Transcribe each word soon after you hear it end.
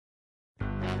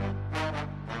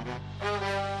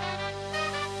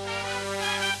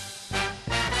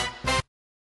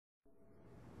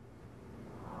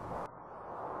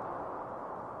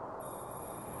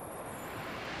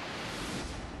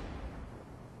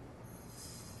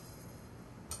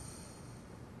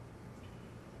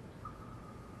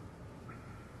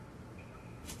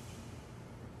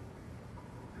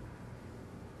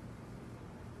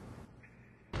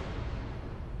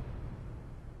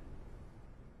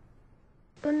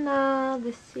Bună,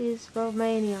 this is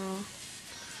Romania.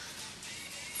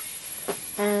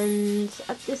 And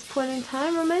at this point in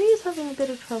time, Romania is having a bit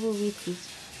of trouble with his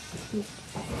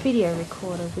video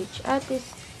recorder, which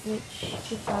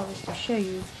if I was to show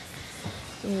you,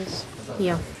 is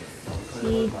here.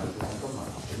 See?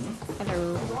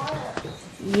 Hello.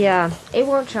 Yeah, it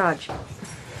won't charge.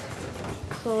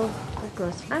 So, of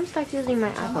course, I'm stuck using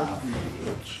my iPod,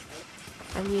 which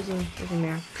I'm using as a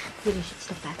mirror. Really should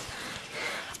stop that.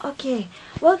 Okay,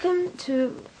 welcome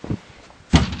to...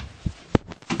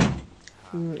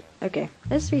 Okay,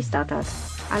 let's restart that.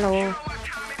 Hello.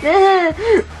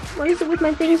 What is it with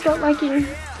my things not working?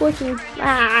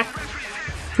 Ah.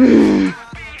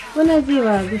 Bună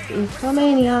ziua, this is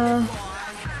Romania.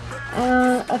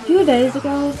 A few days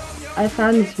ago, I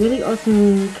found this really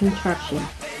awesome contraption.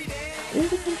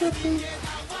 Is it a contraption?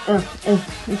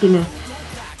 You know.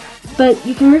 But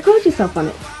you can record yourself on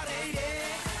it.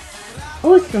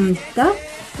 Awesome stuff,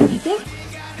 don't you think?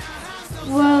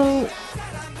 Well,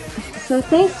 so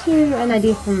thanks to an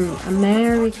idea from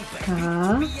America,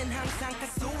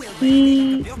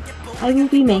 I will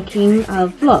be making a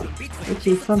vlog, which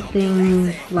is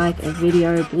something like a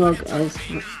video blog as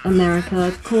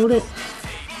America called it.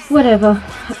 Whatever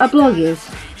a blog is.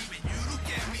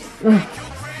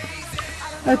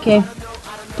 Okay,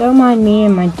 don't mind me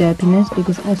and my derpiness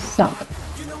because I suck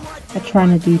at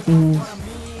trying to do things.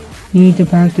 You need to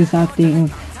practice acting.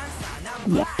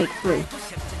 Yeah, take 3.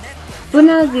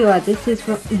 Bună ziua, this is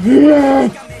from...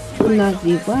 Bună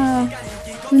ziua.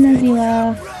 Bună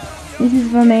ziua. This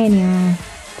is Romania.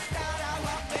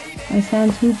 I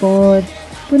sound too bored.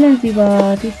 Bună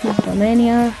ziua, this is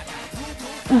Romania.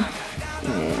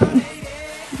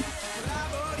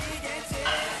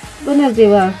 Bună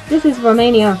ziua, this is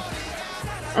Romania.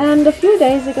 And a few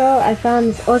days ago, I found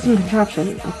this awesome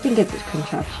contraption. I think it's a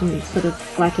contraption. It's sort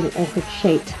of like an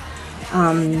orchid-shaped,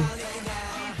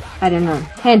 I don't know,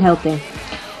 handheld thing.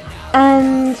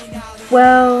 And,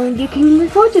 well, you can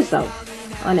record yourself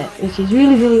on it, which is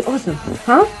really, really awesome.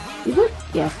 Huh? Is it?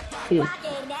 Yes, it is.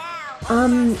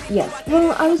 Yes.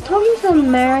 Well, I was talking to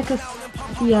America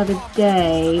the other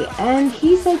day, and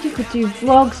he said you could do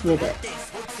vlogs with it.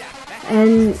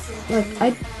 And,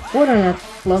 like, what on earth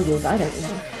vlog is, I don't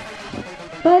know.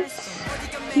 But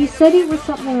he said it was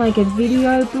something like a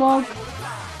video blog.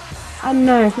 I don't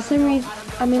know, for some reason,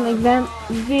 I mean like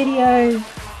video,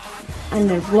 I don't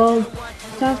know, vlog.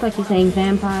 Sounds like he's saying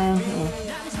vampire or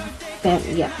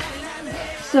yeah.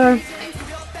 So,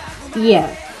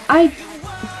 yeah, I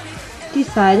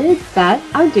decided that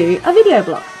I'll do a video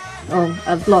blog, or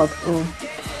a vlog, or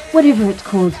whatever it's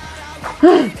called.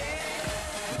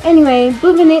 Anyway,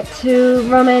 moving it to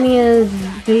Romania's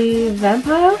The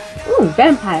Vampire? Ooh,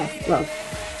 vampire vlog.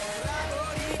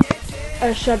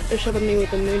 A shot of me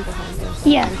with the moon behind us.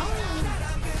 Yeah.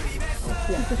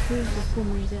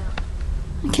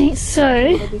 Okay, so... I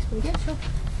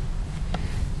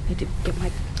need to get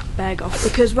my bag off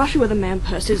because rushing with a man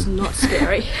purse is not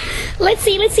scary. Let's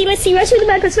see. Rush with the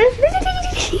man person.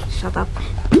 Shut up.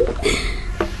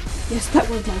 Yes, that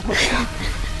was my whole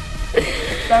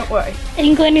Don't worry.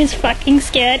 England is fucking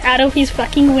scared out of his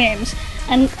fucking whims.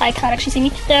 And I can't actually see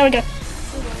me. There we go.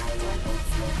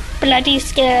 Bloody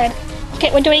scared.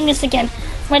 Okay, we're doing this again.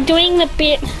 We're doing the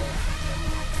bit...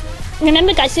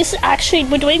 Remember guys, this is actually...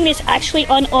 We're doing this actually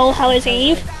on All Hallows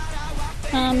Eve.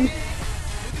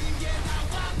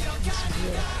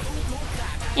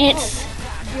 It's...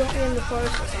 You're in the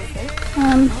forest or something?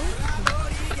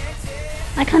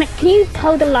 I can't... Can you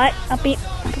hold the light a bit?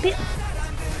 Up a bit?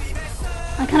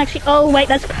 I can't actually... Oh wait,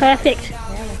 that's perfect. Yeah,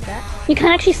 like that. You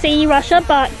can't actually see Russia,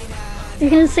 but you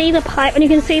can see the pipe and you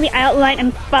can see the outline,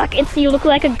 and fuck, you look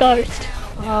like a ghost.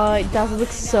 Oh, it does look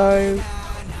so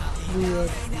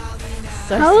weird.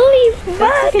 So Holy It's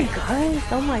fuck! like a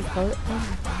ghost. Oh my god.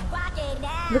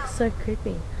 Looks so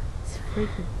creepy. It's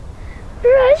freaky.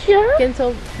 Russia! It's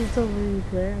all really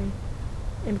blurry.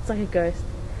 And it's like a ghost.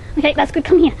 Okay, that's good,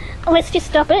 come here. Let's just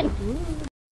stop it.